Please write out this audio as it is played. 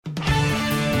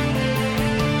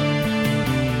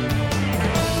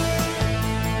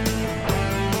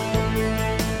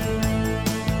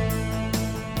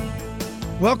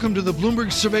Welcome to the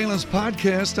Bloomberg Surveillance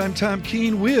Podcast. I'm Tom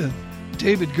Keene with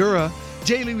David Gura.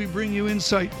 Daily we bring you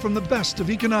insight from the best of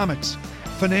economics,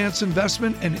 finance,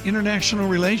 investment, and international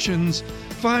relations.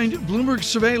 Find Bloomberg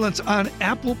Surveillance on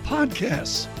Apple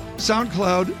Podcasts,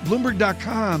 SoundCloud,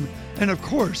 Bloomberg.com, and of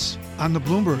course, on the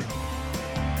Bloomberg.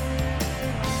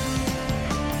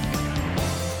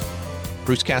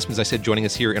 Bruce Kasman, as I said, joining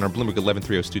us here in our Bloomberg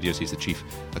 1130 studios. He's the chief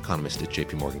economist at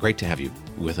JPMorgan. Great to have you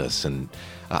with us. And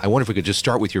I wonder if we could just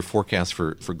start with your forecast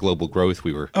for global growth.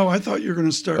 I thought you were going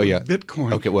to start with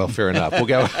Bitcoin. Okay, well, fair enough. We'll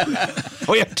go.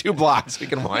 We have 2 blocks. We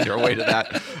can wind our way to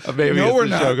that. Maybe no, we're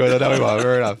not. No, we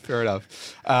won't. Fair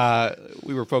enough.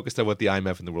 We were focused on what the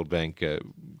IMF and the World Bank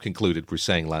concluded, were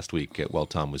saying last week while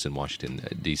Tom was in Washington,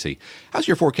 D.C. How's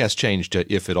your forecast changed,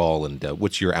 if at all, and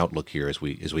what's your outlook here as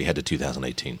we head to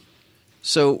 2018?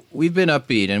 So we've been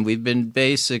upbeat, and we've been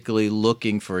basically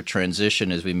looking for a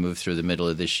transition as we move through the middle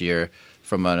of this year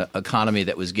from an economy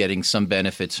that was getting some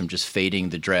benefits from just fading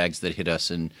the drags that hit us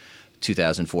in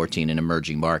 2014 in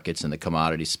emerging markets in the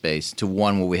commodity space to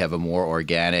one where we have a more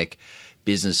organic,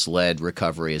 business-led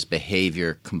recovery as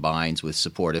behavior combines with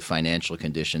supportive financial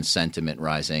conditions, sentiment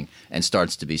rising, and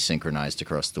starts to be synchronized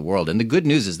across the world. And the good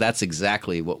news is that's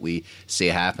exactly what we see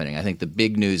happening. I think the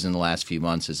big news in the last few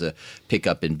months is a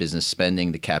pickup in business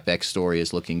spending. The CapEx story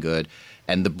is looking good.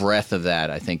 And the breadth of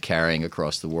that, I think, carrying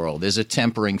across the world. There's a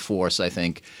tempering force, I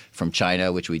think, from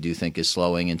China, which we do think is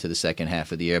slowing into the second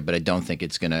half of the year, but I don't think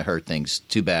it's going to hurt things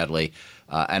too badly.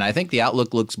 And I think the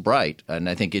outlook looks bright. And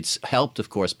I think it's helped, of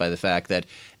course, by the fact that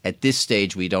at this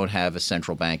stage we don't have a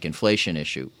central bank inflation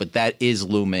issue. But that is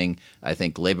looming. I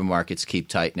think labor markets keep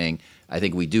tightening. I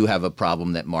think we do have a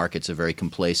problem that markets are very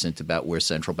complacent about where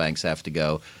central banks have to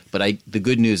go. But the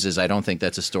good news is I don't think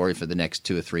that's a story for the next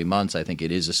 2 or 3 months. I think it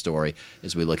is a story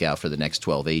as we look out for the next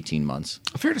 12, 18 months.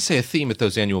 Fair to say a theme at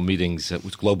those annual meetings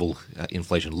was global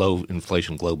inflation, low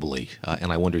inflation globally.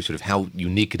 And I wonder sort of how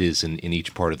unique it is in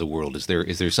each part of the world. Is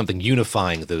there something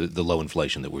unifying the low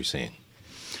inflation that we're seeing?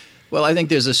 Well, I think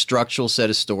there's a structural set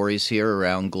of stories here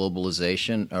around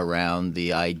globalization, around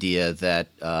the idea that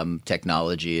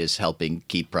technology is helping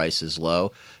keep prices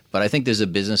low. But I think there's a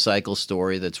business cycle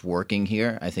story that's working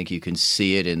here. I think you can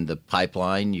see it in the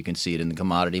pipeline. You can see it in the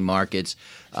commodity markets.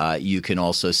 You can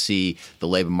also see the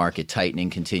labor market tightening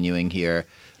continuing here.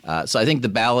 So I think the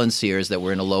balance here is that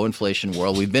we're in a low inflation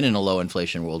world. We've been in a low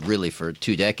inflation world really for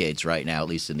 2 decades right now, at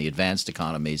least in the advanced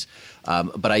economies.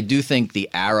 But I do think the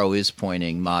arrow is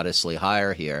pointing modestly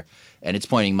higher here. And it's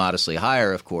pointing modestly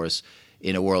higher, of course,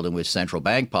 in a world in which central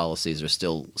bank policies are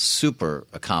still super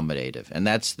accommodative. And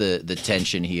that's the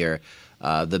tension here.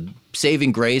 The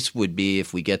saving grace would be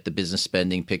if we get the business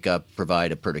spending pickup,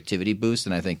 provide a productivity boost,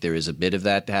 and I think there is a bit of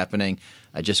that happening.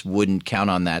 I just wouldn't count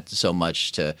on that so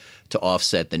much to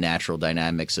offset the natural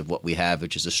dynamics of what we have,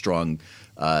 which is a strong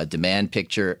demand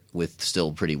picture with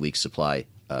still pretty weak supply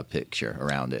picture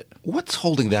around it. What's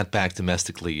holding that back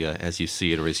domestically as you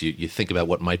see it, or as you think about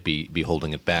what might be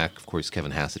holding it back? Of course,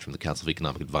 Kevin Hassett from the Council of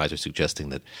Economic Advisors suggesting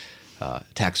that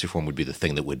tax reform would be the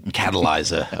thing that would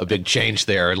catalyze a big change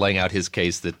there, laying out his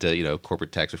case that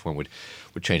corporate tax reform would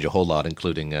change a whole lot,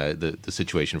 including the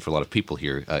situation for a lot of people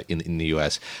here in the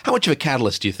U.S. How much of a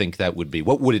catalyst do you think that would be?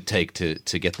 What would it take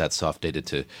to get that soft data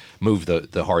to move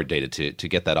the hard data to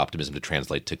get that optimism to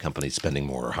translate to companies spending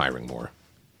more or hiring more?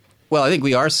 Well, I think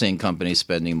we are seeing companies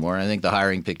spending more. I think the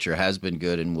hiring picture has been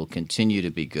good and will continue to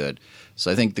be good. So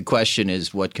I think the question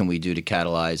is, what can we do to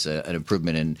catalyze an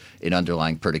improvement in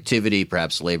underlying productivity,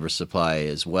 perhaps labor supply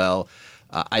as well?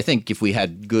 I think if we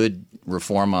had good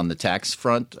reform on the tax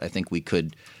front, I think we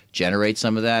could generate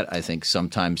some of that. I think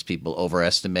sometimes people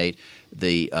overestimate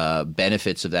the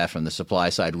benefits of that from the supply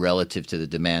side relative to the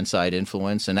demand side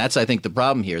influence. And that's, I think, the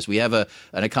problem here is we have an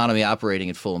economy operating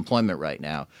at full employment right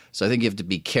now. So I think you have to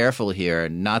be careful here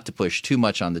not to push too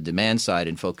much on the demand side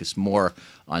and focus more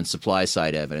on supply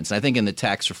side evidence. And I think in the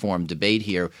tax reform debate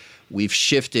here, we've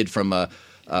shifted from a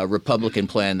Republican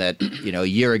plan that, a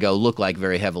year ago looked like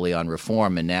very heavily on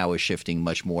reform and now is shifting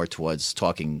much more towards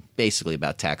talking basically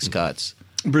about tax cuts.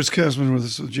 Bruce Kasman with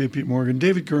us with JPMorgan.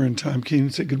 David Gura and Tom Keene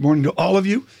say good morning to all of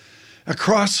you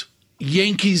across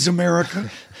Yankees America.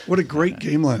 What a great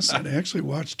game last night. I actually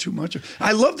watched too much of it.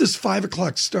 I love this 5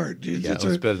 o'clock start.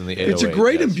 It's better than the 808. It's a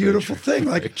great and beautiful thing.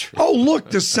 Like, oh, look,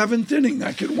 the 7th inning.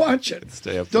 I can watch it.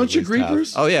 Don't you agree,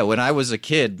 Bruce? Oh, yeah. When I was a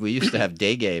kid, we used to have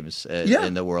day games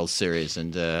in the World Series.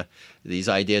 And these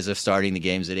ideas of starting the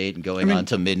games at 8 and going on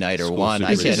to midnight or 1.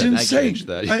 It's insane.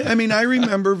 I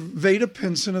remember Vada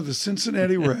Pinson of the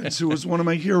Cincinnati Reds, who was one of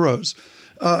my heroes.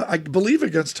 I believe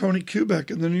against Tony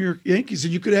Kubek and the New York Yankees,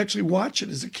 and you could actually watch it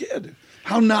as a kid.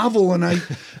 How novel an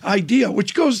idea,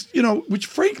 which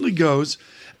frankly goes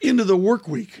into the work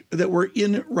week that we're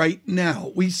in right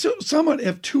now. We somewhat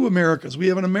have two Americas. We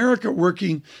have an America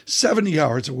working 70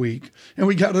 hours a week, and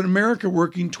we got an America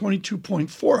working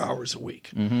 22.4 hours a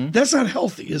week. Mm-hmm. That's not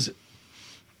healthy, is it?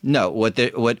 No.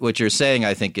 What you're saying,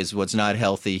 I think, is what's not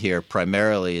healthy here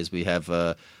primarily is we have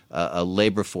a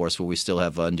labor force where we still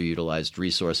have underutilized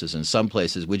resources in some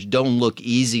places, which don't look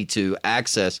easy to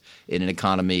access in an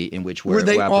economy in which we're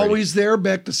operating. Were they always there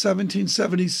back to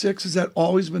 1776? Has that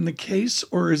always been the case,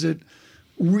 or is it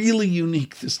really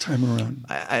unique this time around?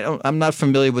 I'm not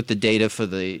familiar with the data for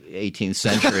the 18th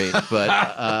century,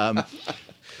 but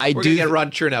We're going to get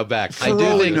Ron Chernow back. I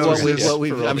do think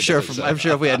I'm sure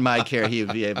if we had my care, he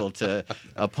would be able to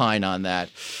opine on that.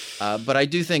 But I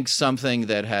do think something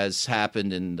that has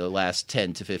happened in the last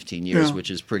 10 to 15 years, which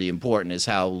is pretty important, is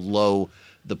how low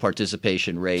the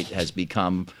participation rate has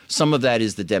become. Some of that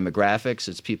is the demographics.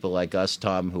 It's people like us,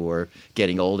 Tom, who are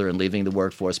getting older and leaving the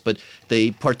workforce. But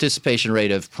the participation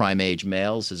rate of prime age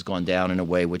males has gone down in a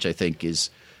way which I think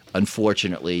is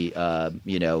unfortunately,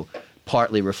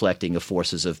 partly reflecting of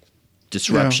forces of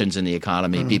disruptions in the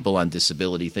economy, people on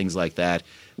disability, things like that,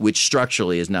 which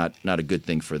structurally is not a good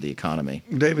thing for the economy.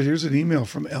 David, here's an email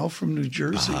from Al from New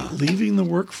Jersey. Leaving the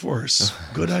workforce.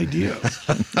 Good idea.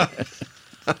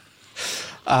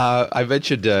 I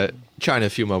mentioned China a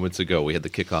few moments ago. We had the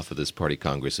kickoff of this party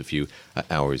congress a few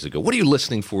hours ago. What are you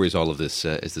listening for as all of this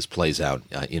as this plays out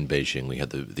in Beijing? We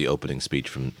had the opening speech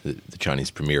from the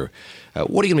Chinese premier.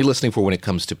 What are you going to be listening for when it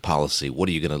comes to policy? What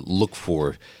are you going to look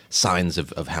for signs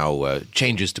of how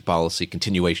changes to policy,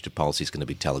 continuation of policy is going to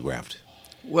be telegraphed?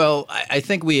 Well, I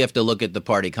think we have to look at the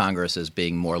party congress as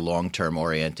being more long-term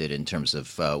oriented in terms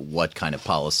of what kind of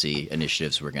policy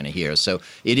initiatives we're going to hear. So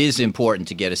it is important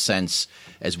to get a sense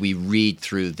as we read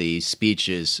through the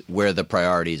speeches where the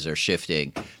priorities are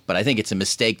shifting. But I think it's a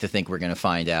mistake to think we're going to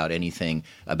find out anything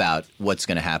about what's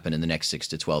going to happen in the next 6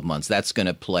 to 12 months. That's going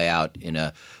to play out in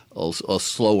a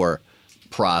slower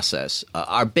process.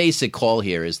 Our basic call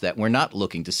here is that we're not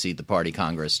looking to see the party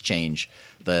congress change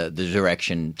the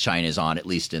direction China is on, at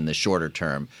least in the shorter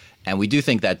term. And we do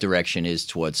think that direction is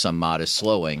towards some modest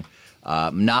slowing,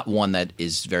 not one that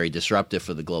is very disruptive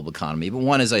for the global economy, but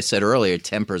one, as I said earlier,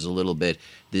 tempers a little bit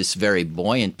this very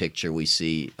buoyant picture we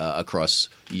see across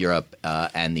Europe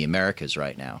and the Americas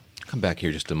right now. Come back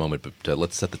here just a moment, but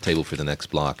let's set the table for the next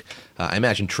block. I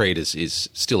imagine trade is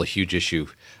still a huge issue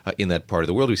in that part of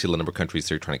the world. We see a number of countries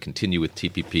that are trying to continue with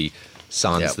TPP,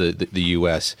 sans the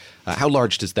U.S. How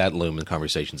large does that loom in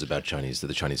conversations about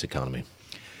the Chinese economy?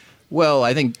 Well,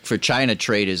 I think for China,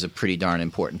 trade is a pretty darn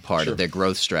important part of their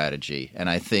growth strategy. And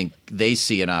I think they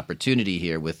see an opportunity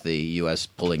here with the U.S.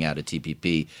 pulling out of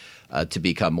TPP to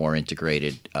become more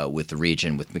integrated with the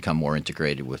region, become more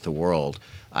integrated with the world.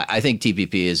 I think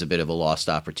TPP is a bit of a lost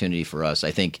opportunity for us.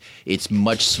 I think it's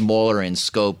much smaller in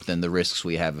scope than the risks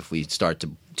we have if we start to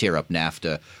tear up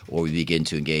NAFTA or we begin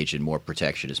to engage in more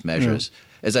protectionist measures.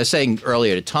 As I was saying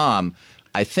earlier to Tom,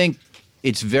 I think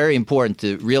it's very important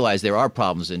to realize there are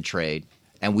problems in trade,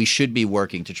 and we should be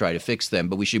working to try to fix them,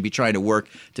 but we should be trying to work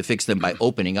to fix them by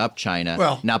opening up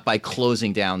China, not by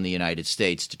closing down the United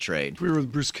States to trade. We were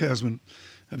with Bruce Kasman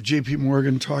of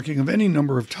JPMorgan talking of any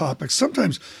number of topics.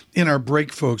 Sometimes in our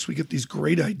break, folks, we get these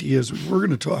great ideas. We're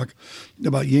going to talk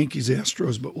about Yankees,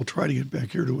 Astros, but we'll try to get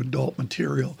back here to adult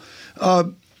material.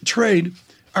 Trade,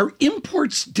 are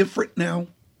imports different now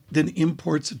than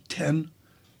imports of 10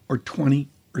 or 20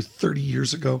 or 30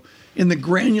 years ago? In the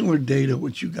granular data,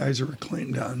 which you guys are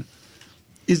acclaimed on,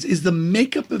 is the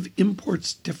makeup of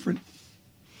imports different?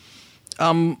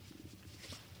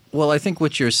 Well, I think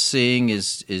what you're seeing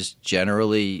is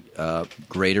generally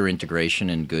greater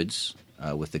integration in goods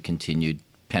with the continued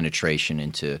penetration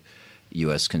into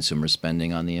U.S. consumer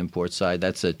spending on the import side.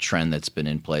 That's a trend that's been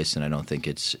in place, and I don't think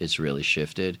it's really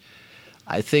shifted.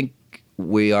 I think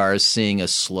we are seeing a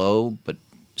slow but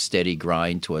steady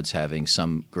grind towards having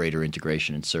some greater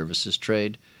integration in services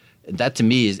trade. That, to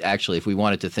me, is actually, if we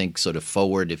wanted to think sort of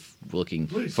forward, if looking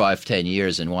 5-10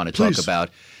 years and want to talk about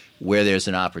where there's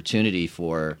an opportunity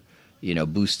for,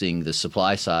 boosting the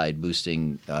supply side,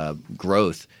 boosting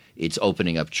growth, it's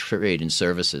opening up trade and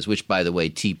services, which, by the way,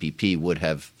 TPP would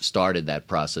have started that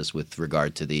process with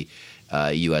regard to the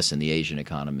U.S. and the Asian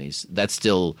economies. That's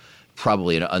still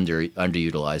probably an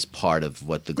underutilized part of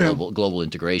what the global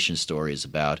integration story is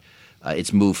about.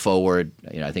 It's moved forward.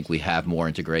 I think we have more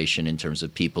integration in terms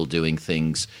of people doing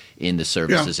things in the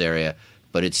services area,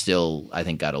 but it's still, I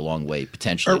think, got a long way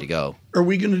potentially to go. Are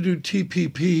we going to do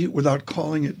TPP without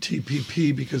calling it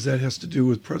TPP because that has to do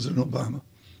with President Obama?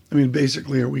 I mean,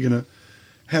 basically, are we going to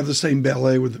have the same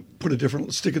ballet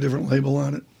stick a different label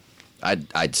on it?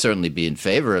 I'd certainly be in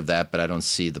favor of that, but I don't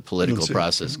see the political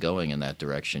process going in that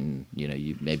direction.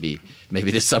 Maybe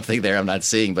there's something there I'm not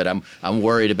seeing, but I'm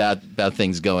worried about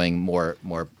things going more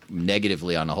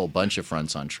negatively on a whole bunch of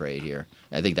fronts on trade here.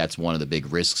 I think that's one of the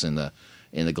big risks in the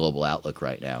global outlook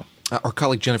right now. Our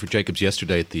colleague Jennifer Jacobs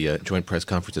yesterday at the joint press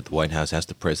conference at the White House asked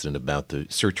the president about the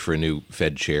search for a new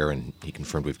Fed chair, and he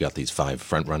confirmed we've got these 5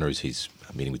 front runners. He's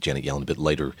meeting with Janet Yellen a bit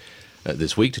later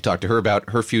this week to talk to her about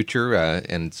her future,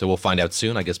 and so we'll find out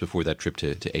soon, I guess, before that trip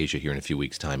to Asia here in a few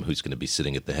weeks' time, who's going to be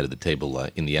sitting at the head of the table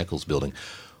in the Eccles building.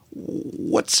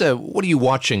 What are you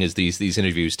watching as these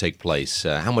interviews take place?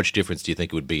 How much difference do you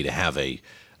think it would be to have a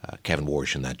Kevin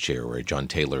Warsh in that chair or a John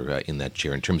Taylor in that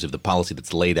chair in terms of the policy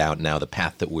that's laid out now, the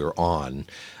path that we're on?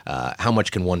 How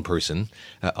much can one person,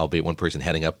 albeit one person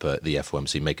heading up the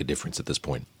FOMC, make a difference at this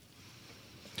point?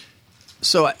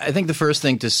 So I think the first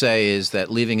thing to say is that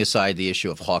leaving aside the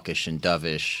issue of hawkish and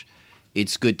dovish,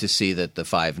 it's good to see that the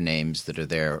 5 names that are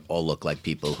there all look like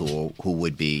people who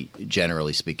would be,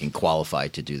 generally speaking,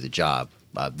 qualified to do the job.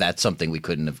 That's something we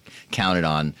couldn't have counted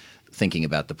on thinking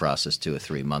about the process 2 or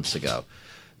 3 months ago.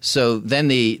 So then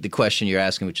the question you're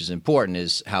asking, which is important,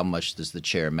 is how much does the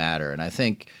chair matter? And I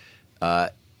think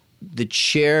the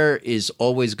chair is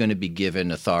always going to be given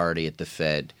authority at the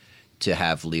Fed to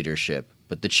have leadership.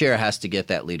 But the chair has to get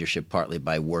that leadership partly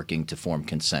by working to form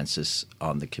consensus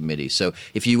on the committee. So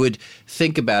if you would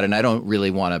think about it, and I don't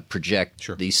really want to project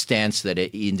the stance that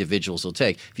individuals will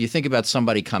take. If you think about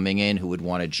somebody coming in who would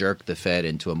want to jerk the Fed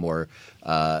into a more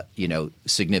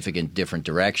significant different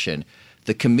direction,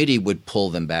 the committee would pull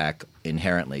them back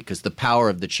inherently because the power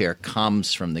of the chair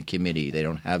comes from the committee. They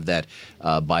don't have that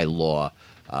by law.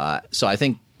 So I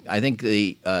think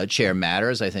the chair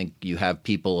matters. I think you have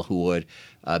people who would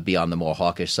be on the more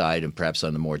hawkish side and perhaps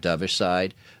on the more dovish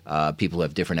side. People who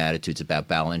have different attitudes about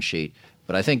balance sheet.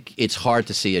 But I think it's hard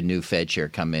to see a new Fed chair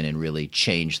come in and really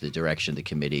change the direction of the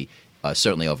committee,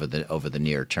 certainly over the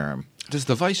near term. Does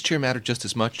the vice chair matter just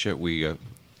as much?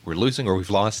 We're losing or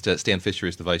we've lost Stan Fisher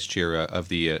as the vice chair of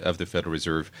the Federal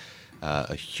Reserve.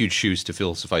 A huge shoes to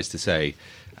fill, suffice to say.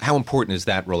 How important is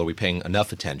that role? Are we paying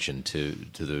enough attention to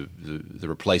the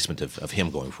replacement of him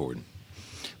going forward?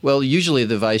 Well, usually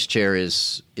the vice chair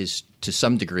is to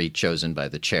some degree chosen by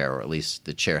the chair, or at least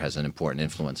the chair has an important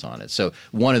influence on it. So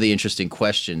one of the interesting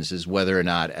questions is whether or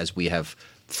not, as we have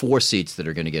 4 seats that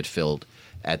are going to get filled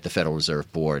at the Federal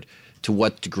Reserve Board, to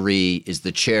what degree is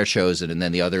the chair chosen and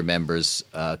then the other members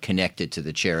connected to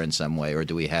the chair in some way, or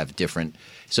do we have different?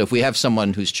 So if we have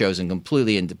someone who's chosen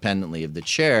completely independently of the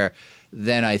chair,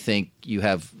 then I think you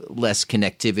have less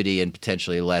connectivity and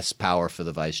potentially less power for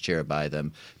the vice chair by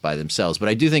themselves. But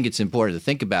I do think it's important to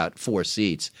think about 4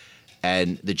 seats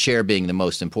and the chair being the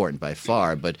most important by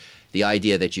far. But the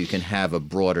idea that you can have a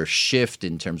broader shift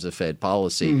in terms of Fed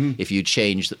policy if you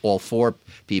change all 4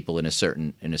 people in a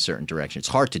certain direction. It's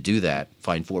hard to do that.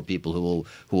 Find 4 people who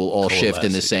will all shift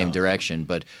in the same direction.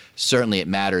 But certainly it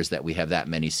matters that we have that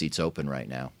many seats open right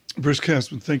now. Bruce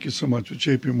Kasman, thank you so much with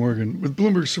JPMorgan, with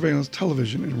Bloomberg Surveillance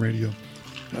Television and Radio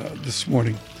this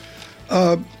morning.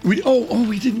 We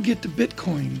didn't get to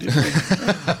Bitcoin, did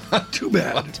we? Too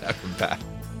bad. Let's have him back.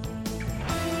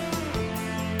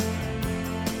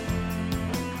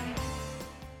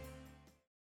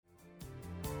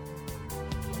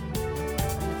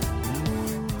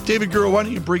 David Gura, why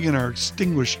don't you bring in our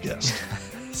distinguished guest?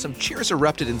 Some cheers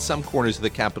erupted in some corners of the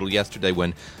Capitol yesterday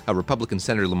when Republican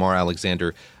Senator Lamar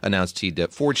Alexander announced he'd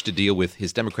forged a deal with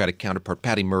his Democratic counterpart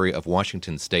Patty Murray of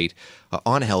Washington State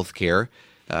on health care.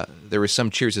 There were some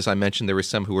cheers, as I mentioned. There were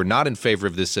some who were not in favor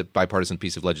of this bipartisan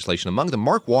piece of legislation. Among them,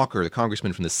 Mark Walker, the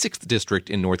congressman from the 6th District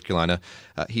in North Carolina.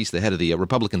 He's the head of the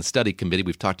Republican Study Committee.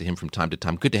 We've talked to him from time to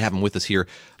time. Good to have him with us here.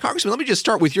 Congressman, let me just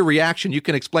start with your reaction. You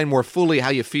can explain more fully how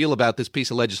you feel about this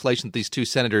piece of legislation that these 2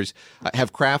 senators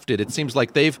have crafted. It seems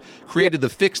like they've created the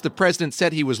fix the president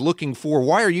said he was looking for.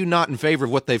 Why are you not in favor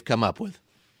of what they've come up with?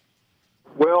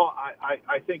 Well,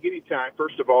 I think any time,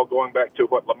 first of all, going back to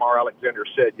what Lamar Alexander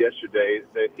said yesterday,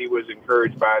 that he was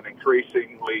encouraged by an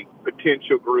increasingly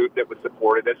potential group that would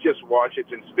support it. That's just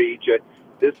Washington's speech.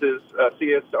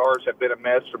 CSRs have been a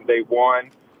mess from day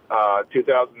one.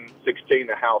 2016,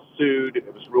 the House sued, and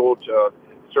it was ruled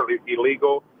certainly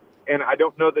illegal. And I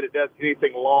don't know that it does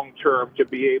anything long-term to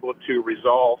be able to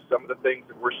resolve some of the things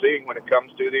that we're seeing when it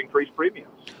comes to the increased premiums.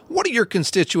 What do your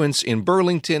constituents in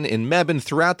Burlington, in Mebane,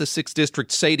 throughout the 6th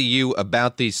District say to you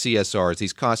about these CSRs,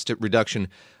 these cost reduction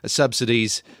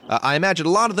subsidies? I imagine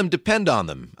a lot of them depend on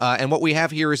them. And what we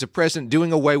have here is a president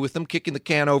doing away with them, kicking the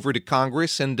can over to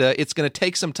Congress, and it's going to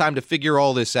take some time to figure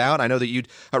all this out. I know that you'd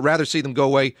rather see them go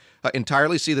away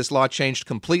entirely, see this law changed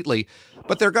completely.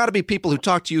 But there got to be people who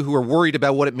talk to you who are worried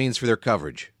about what it means for their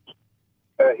coverage.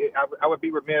 I would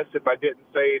be remiss if I didn't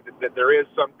say that there is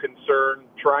some concern.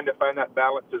 Trying to find that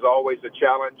balance is always a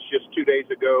challenge. Just 2 days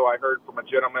ago, I heard from a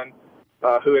gentleman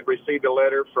who had received a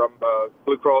letter from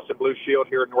Blue Cross and Blue Shield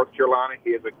here in North Carolina.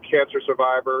 He is a cancer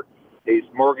survivor. He's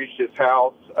mortgaged his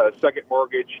house, second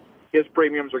mortgage. His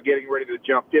premiums are getting ready to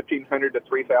jump $1,500 to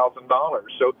 $3,000.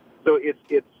 So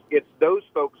it's those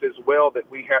folks as well that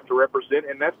we have to represent,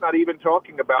 and that's not even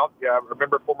talking about.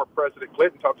 Remember, former President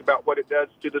Clinton talked about what it does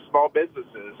to the small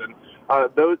businesses, and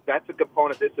that's a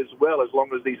component of this as well. As long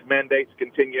as these mandates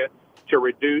continue to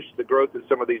reduce the growth in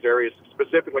some of these areas,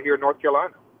 specifically here in North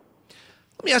Carolina.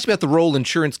 Let me ask you about the role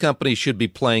insurance companies should be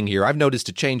playing here. I've noticed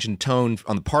a change in tone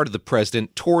on the part of the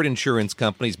president toward insurance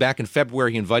companies. Back in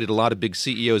February, he invited a lot of big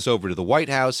CEOs over to the White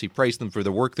House. He praised them for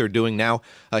the work they're doing. Now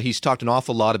he's talked an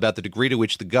awful lot about the degree to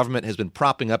which the government has been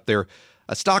propping up their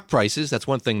stock prices. That's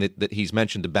one thing that he's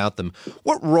mentioned about them.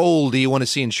 What role do you want to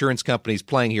see insurance companies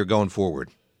playing here going forward?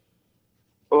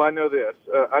 Well, I know this.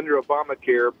 Under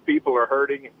Obamacare, people are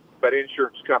hurting, but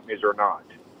insurance companies are not.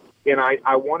 And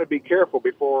I want to be careful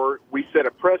before we set a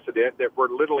precedent that we're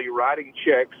literally writing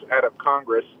checks out of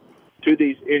Congress to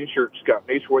these insurance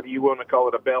companies, whether you want to call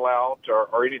it a bailout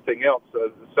or anything else, a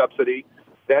subsidy.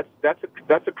 That's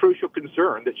a crucial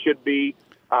concern that should be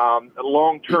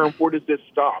long term. Where does this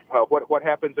stop? What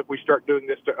happens if we start doing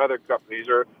this to other companies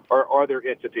or other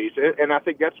entities? And I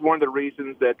think that's one of the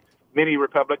reasons that many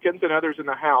Republicans and others in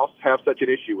the House have such an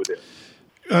issue with this.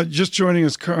 Just joining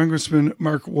us, Congressman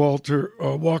Mark Walker,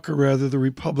 the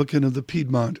Republican of the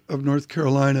Piedmont of North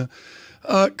Carolina.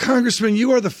 Congressman,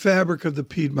 you are the fabric of the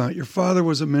Piedmont. Your father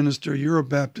was a minister. You're a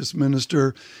Baptist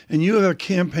minister, and you have a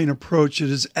campaign approach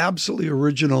that is absolutely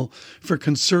original for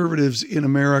conservatives in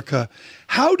America.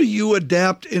 How do you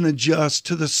adapt and adjust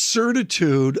to the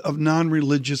certitude of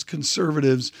non-religious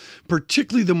conservatives,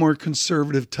 particularly the more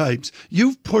conservative types?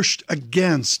 You've pushed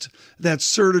against that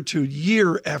certitude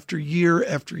year after year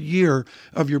after year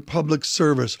of your public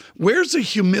service. Where's the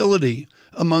humility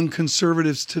among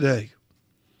conservatives today?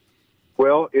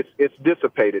 Well, it's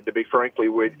dissipated, to be frank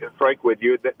with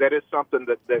you. That is something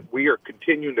that we are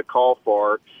continuing to call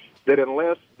for, that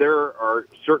unless there are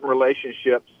certain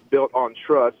relationships built on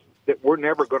trust, that we're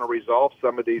never going to resolve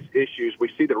some of these issues.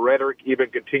 We see the rhetoric even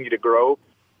continue to grow.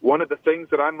 One of the things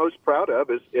that I'm most proud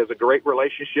of is a great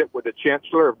relationship with the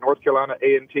Chancellor of North Carolina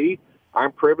A&T.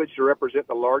 I'm privileged to represent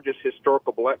the largest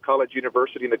historical black college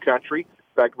university in the country.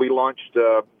 In fact, we launched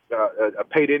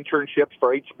paid internships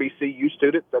for HBCU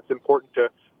students. That's important to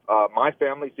my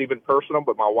family. It's even personal,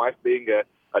 but my wife being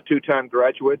a two-time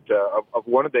graduate of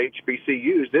one of the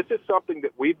HBCUs, this is something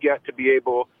that we've got to be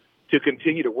able to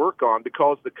continue to work on,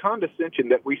 because the condescension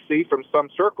that we see from some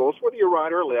circles, whether you're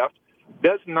right or left,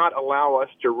 does not allow us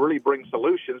to really bring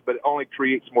solutions, but it only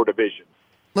creates more division.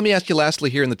 Let me ask you lastly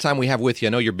here in the time we have with you,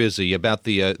 I know you're busy, about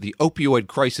the opioid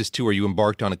crisis tour you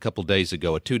embarked on a couple days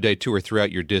ago, a 2-day tour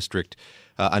throughout your district.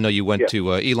 I know you went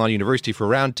to Elon University for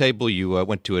a roundtable. You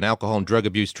went to an alcohol and drug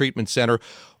abuse treatment center.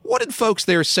 What did folks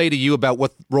there say to you about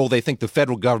what role they think the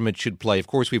federal government should play? Of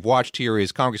course, we've watched here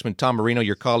as Congressman Tom Marino,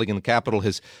 your colleague in the Capitol,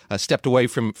 has stepped away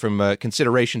from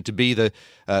consideration to be the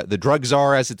drug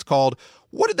czar, as it's called.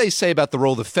 What did they say about the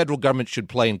role the federal government should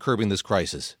play in curbing this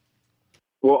crisis?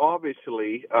 Well,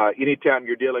 obviously, anytime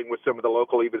you're dealing with some of the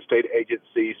local, even state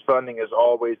agencies, funding is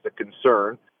always a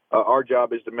concern. Our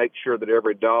job is to make sure that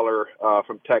every dollar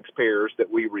from taxpayers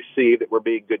that we receive, that we're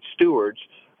being good stewards.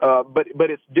 But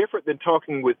it's different than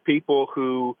talking with people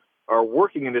who are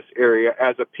working in this area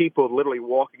as a people literally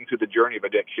walking through the journey of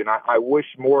addiction. I wish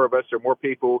more of us or more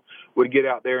people would get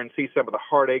out there and see some of the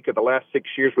heartache of the last 6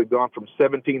 years. We've gone from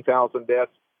 17,000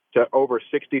 deaths to over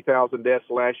 60,000 deaths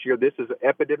last year. This is an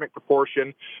epidemic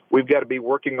proportion. We've got to be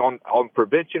working on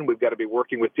prevention. We've got to be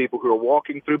working with people who are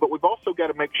walking through, but we've also got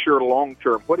to make sure long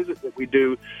term, what is it that we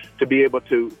do to be able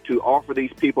to offer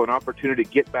these people an opportunity to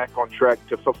get back on track,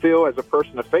 to fulfill as a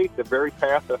person of faith the very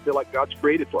path that I feel like God's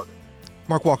created for them.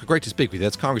 Mark Walker, great to speak with you.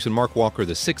 That's Congressman Mark Walker,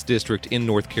 the 6th District in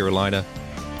North Carolina.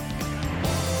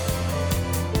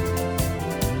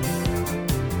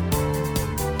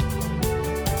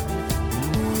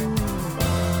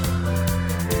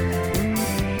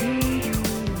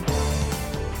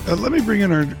 Let me bring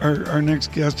in our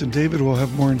next guest, and David will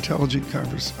have more intelligent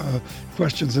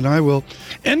questions than I will.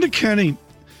 Enda Kenny,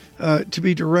 to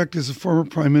be direct, is a former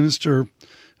prime minister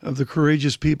of the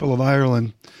courageous people of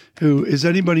Ireland, who, as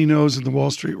anybody knows in the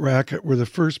Wall Street racket, were the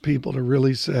first people to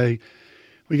really say,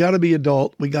 we got to be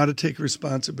adult, we got to take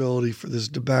responsibility for this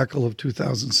debacle of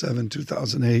 2007,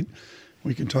 2008.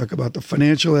 We can talk about the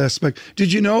financial aspect.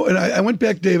 Did you know, and I went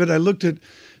back, David, I looked at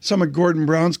some of Gordon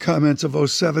Brown's comments of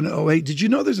 07, 08. Did you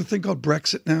know there's a thing called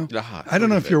Brexit now? I don't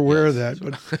know if you're aware of that,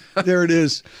 but there it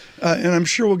is. And I'm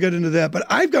sure we'll get into that. But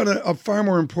I've got a far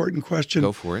more important question.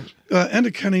 Go for it.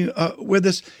 Enda Kenny with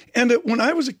us. And when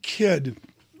I was a kid,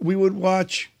 we would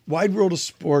watch Wide World of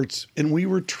Sports, and we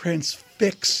were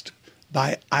transfixed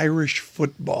by Irish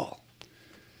football.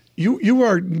 You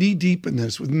are knee-deep in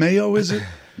this with Mayo, is it?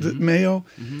 Mayo?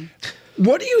 Mm-hmm.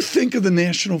 What do you think of the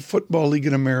National Football League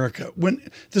in America?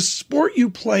 When the sport you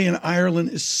play in Ireland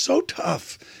is so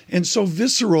tough and so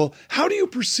visceral, how do you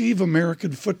perceive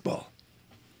American football?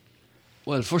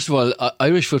 Well, first of all,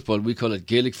 Irish football, we call it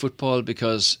Gaelic football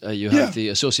because you have the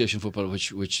association football,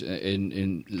 which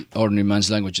in ordinary man's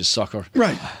language is soccer.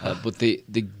 Right. But the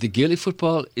Gaelic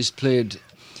football is played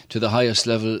to the highest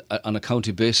level on a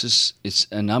county basis. It's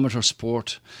an amateur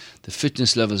sport. The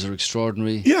fitness levels are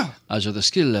extraordinary, as are the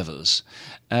skill levels.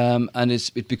 And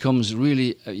it becomes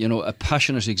really, a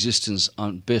passionate existence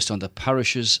based on the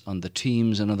parishes, on the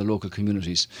teams, and on the local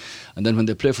communities. And then when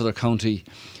they play for their county,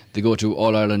 they go to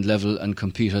All-Ireland level and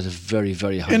compete at a very,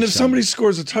 very high And if standard. somebody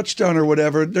scores a touchdown or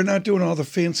whatever, they're not doing all the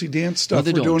fancy dance stuff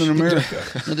we're doing in America.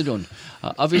 No, they don't.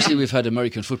 Obviously, we've had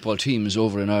American football teams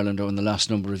over in Ireland over the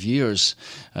last number of years.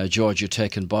 Georgia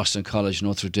Tech and Boston College,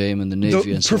 Notre Dame and the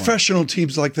Navy and so on. Professional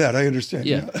teams like that, I understand.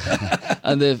 Yeah.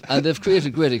 and they've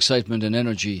created great excitement and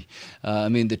energy.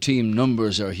 The team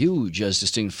numbers are huge as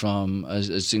distinct from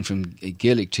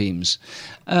Gaelic teams.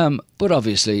 But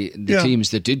obviously, the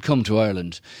teams that did come to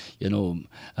Ireland,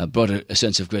 brought a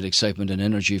sense of great excitement and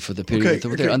energy for the period that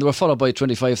were there. And they were followed by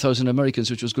 25,000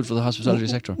 Americans, which was good for the hospitality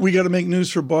sector. We got to make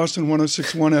news for Boston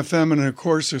 106.1 FM and, of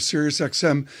course, a Sirius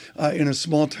XM in a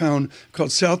small town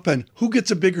called South Bend. Who gets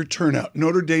a bigger turnout,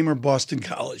 Notre Dame or Boston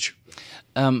College?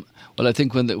 Well, I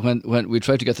think when we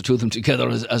tried to get the two of them together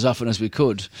as often as we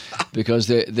could, because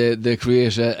they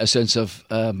create a sense of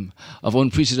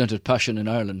unprecedented passion in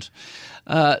Ireland.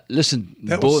 Listen,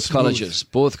 both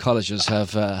colleges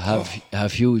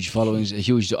have huge followings, a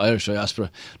huge Irish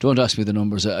diaspora. Don't ask me the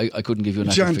numbers. I couldn't give you an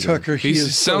accurate figure. John Tucker, he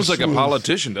sounds like a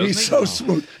politician, doesn't he? He's so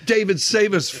smooth. David,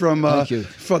 save us from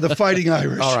for the Fighting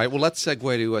Irish. All right, well, let's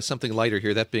segue to something lighter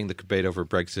here, that being the debate over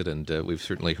Brexit, and we've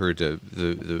certainly heard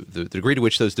the degree to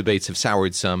which those debates have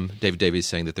soured some. David Davies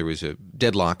saying that there was a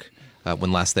deadlock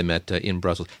when last they met in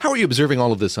Brussels. How are you observing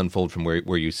all of this unfold from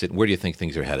where you sit? Where do you think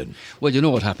things are headed? Well, you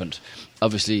know what happened.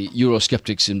 Obviously,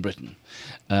 Eurosceptics in Britain.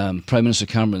 Prime Minister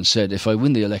Cameron said, if I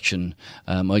win the election,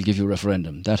 I'll give you a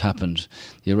referendum. That happened.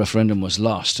 The referendum was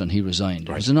lost and he resigned.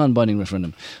 Right. It was a non-binding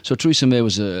referendum. So Theresa May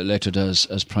was elected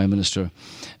as Prime Minister.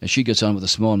 She gets on with a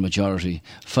small majority,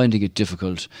 finding it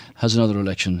difficult, has another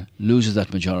election, loses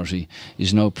that majority,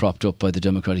 is now propped up by the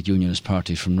Democratic Unionist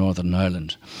Party from Northern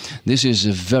Ireland. This is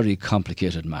a very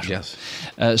complicated matter. Yes.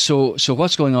 So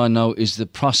what's going on now is the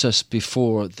process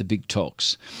before the big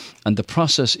talks. And the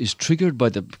process is triggered by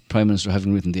the Prime Minister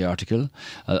having written the article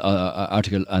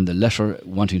and the letter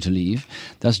wanting to leave.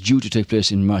 That's due to take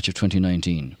place in March of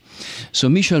 2019. So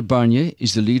Michel Barnier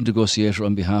is the lead negotiator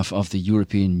on behalf of the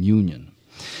European Union.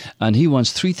 And he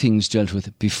wants three things dealt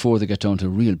with before they get down to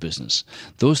real business.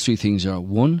 Those three things are: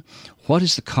 one, what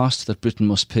is the cost that Britain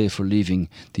must pay for leaving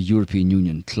the European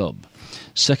Union club?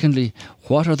 Secondly,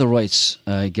 what are the rights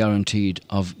guaranteed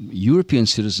of European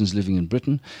citizens living in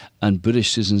Britain and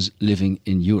British citizens living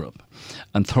in Europe?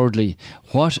 And thirdly,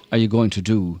 what are you going to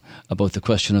do about the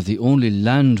question of the only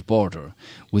land border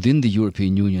within the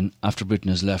European Union after Britain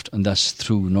has left, and that's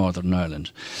through Northern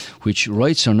Ireland, which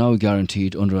rights are now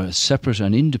guaranteed under a separate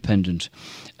and independent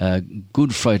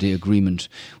Good Friday Agreement,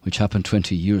 which happened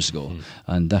 20 years ago,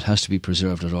 and that has to be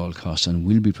preserved at all costs and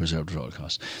will be preserved at all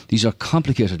costs. These are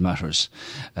complicated matters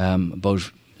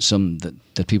about some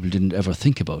that people didn't ever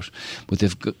think about, but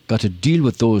they've got to deal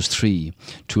with those three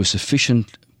to a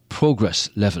sufficient progress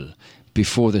level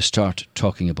before they start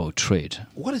talking about trade.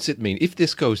 What does it mean, if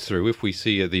this goes through, if we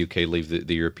see the UK leave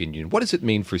the European Union, what does it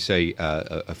mean for, say,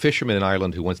 a fisherman in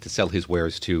Ireland who wants to sell his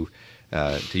wares to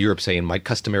to Europe, say, and might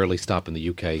customarily stop in the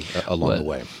UK along the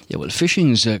way? Yeah, well,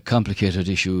 fishing's a complicated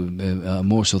issue,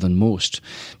 more so than most,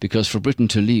 because for Britain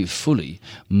to leave fully,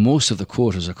 most of the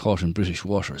quotas are caught in British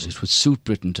waters. It would suit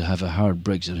Britain to have a hard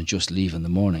Brexit and just leave in the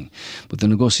morning. But the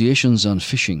negotiations on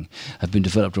fishing have been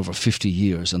developed over 50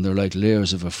 years, and they're like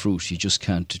layers of a fruit. You just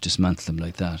can't dismantle them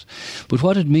like that. But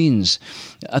what it means,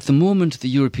 at the moment, the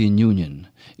European Union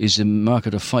is a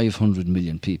market of 500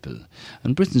 million people.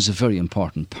 And Britain's a very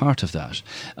important part of that.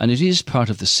 And it is part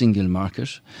of the single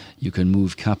market. You can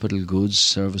move capital, goods,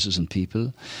 services and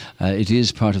people. It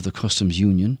is part of the customs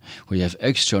union, where you have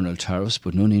external tariffs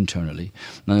but none internally.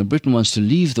 Now, Britain wants to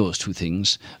leave those two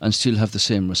things and still have the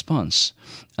same response.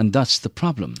 And that's the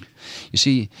problem. You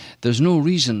see, there's no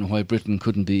reason why Britain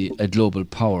couldn't be a global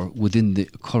power within the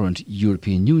current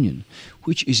European Union,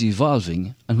 which is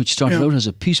evolving and which started out as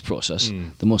a peace process,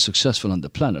 the most successful on the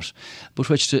planet, but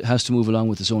which has to move along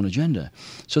with its own agenda.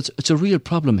 So it's a real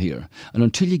problem here. And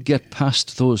until you get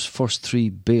past those first three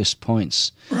base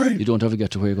points, you don't ever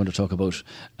get to where you're going to talk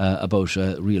about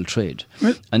real trade.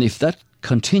 Right. And if that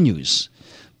continues,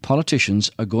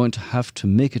 politicians are going to have to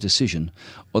make a decision,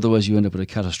 otherwise you end up with a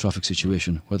catastrophic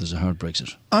situation where there's a hard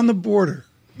Brexit. On the border,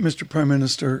 Mr. Prime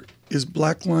Minister, is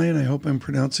Black Lion, I hope I'm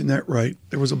pronouncing that right,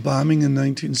 there was a bombing in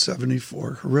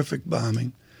 1974, horrific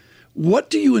bombing. What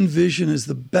do you envision as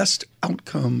the best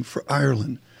outcome for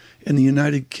Ireland and the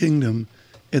United Kingdom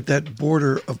at that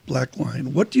border of Black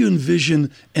Lion? What do you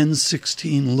envision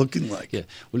N16 looking like? Yeah.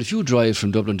 Well, if you drive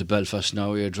from Dublin to Belfast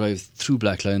now, or you drive through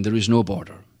Black Lion, there is no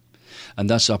border. And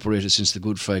that's operated since the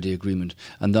Good Friday Agreement,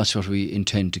 and that's what we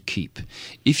intend to keep.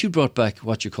 If you brought back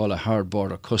what you call a hard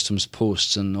border, customs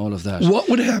posts and all of that, what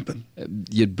would happen?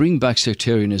 You'd bring back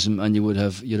sectarianism, and you'd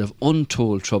have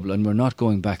untold trouble, and we're not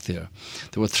going back there.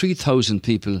 There were 3,000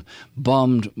 people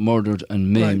bombed, murdered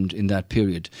and maimed in that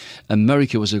period.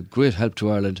 America was a great help to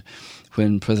Ireland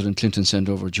when President Clinton sent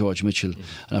over George Mitchell.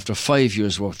 And after 5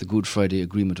 years' work, the Good Friday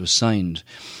Agreement was signed.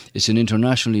 It's an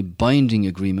internationally binding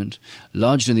agreement,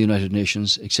 lodged in the United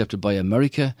Nations, accepted by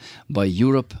America, by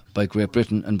Europe, by Great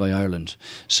Britain and by Ireland.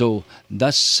 So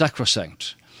that's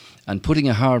sacrosanct. And putting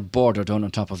a hard border down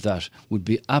on top of that would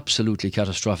be absolutely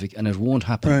catastrophic, and it won't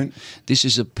happen. Right. This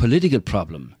is a political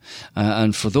problem.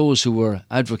 And for those who were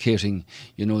advocating,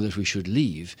 that we should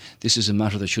leave, this is a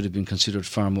matter that should have been considered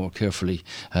far more carefully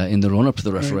in the run-up to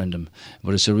the referendum.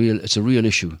 But it's a real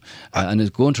issue. And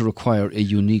it's going to require a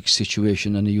unique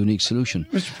situation and a unique solution.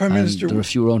 Mr. Prime Minister, there are a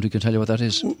few around who can tell you what that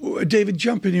is. David,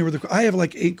 jump in here. I have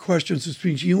like 8 questions, which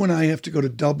means you and I have to go to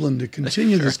Dublin to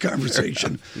continue this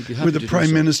conversation with the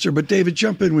Prime Minister. But David,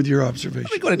 jump in with your observation.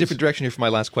 Let me go in a different direction here for my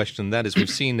last question. That is, we've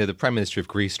seen the Prime Minister of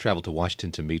Greece travel to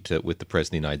Washington to meet with the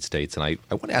President of the United States. And I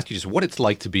want to ask you just what it's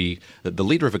like to be the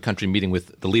leader of a country meeting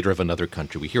with the leader of another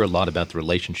country. We hear a lot about the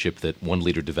relationship that one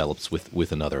leader develops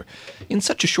with another. In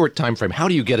such a short time frame, how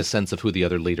do you get a sense of who the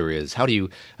other leader is? How do you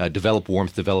develop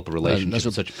warmth, develop a relationship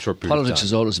in such a short period of time? Politics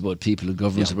is always about people, and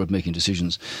government is about making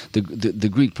decisions. The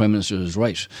Greek Prime Minister is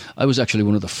right. I was actually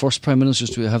one of the first Prime Ministers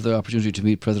to have the opportunity to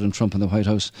meet President Trump in the White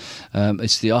House.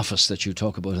 It's the office that you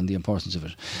talk about and the importance of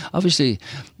it. Obviously,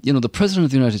 the President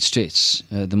of the United States,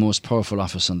 the most powerful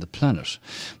office on the planet,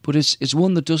 but it's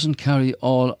one that doesn't carry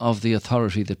all of the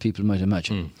authority that people might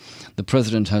imagine. The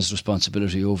President has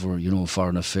responsibility over,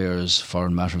 foreign affairs,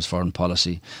 foreign matters, foreign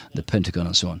policy, the Pentagon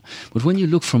and so on. But when you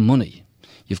look for money,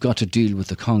 you've got to deal with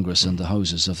the Congress and the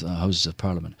Houses of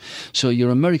Parliament. So your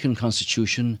American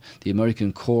Constitution, the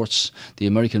American courts, the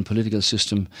American political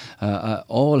system,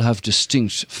 all have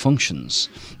distinct functions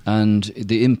and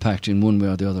the impact in one way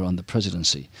or the other on the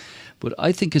presidency. But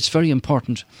I think it's very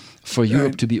important for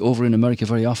Europe to be over in America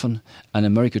very often and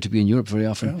America to be in Europe very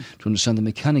often to understand the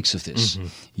mechanics of this.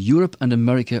 Europe and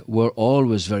America were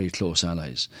always very close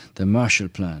allies. The Marshall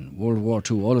Plan, World War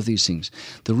II, all of these things.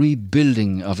 The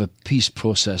rebuilding of a peace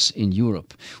process in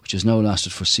Europe, which has now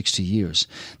lasted for 60 years.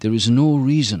 There is no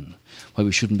reason why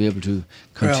we shouldn't be able to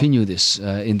continue this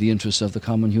in the interest of the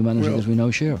common humanity that we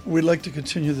now share. We'd like to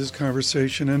continue this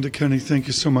conversation. Enda Kenny, thank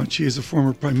you so much. He is a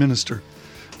former Prime Minister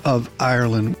of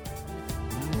Ireland.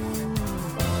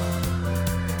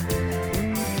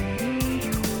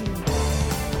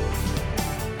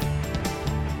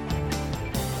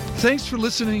 Thanks for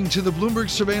listening to the Bloomberg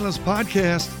Surveillance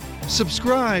Podcast.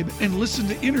 Subscribe and listen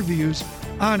to interviews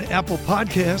on Apple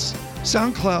Podcasts,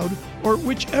 SoundCloud, or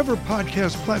whichever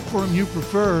podcast platform you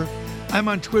prefer. I'm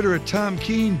on Twitter at Tom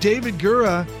Keene. David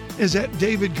Gura is at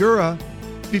David Gura.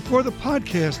 Before the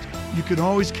podcast, you can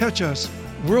always catch us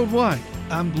worldwide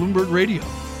on Bloomberg Radio.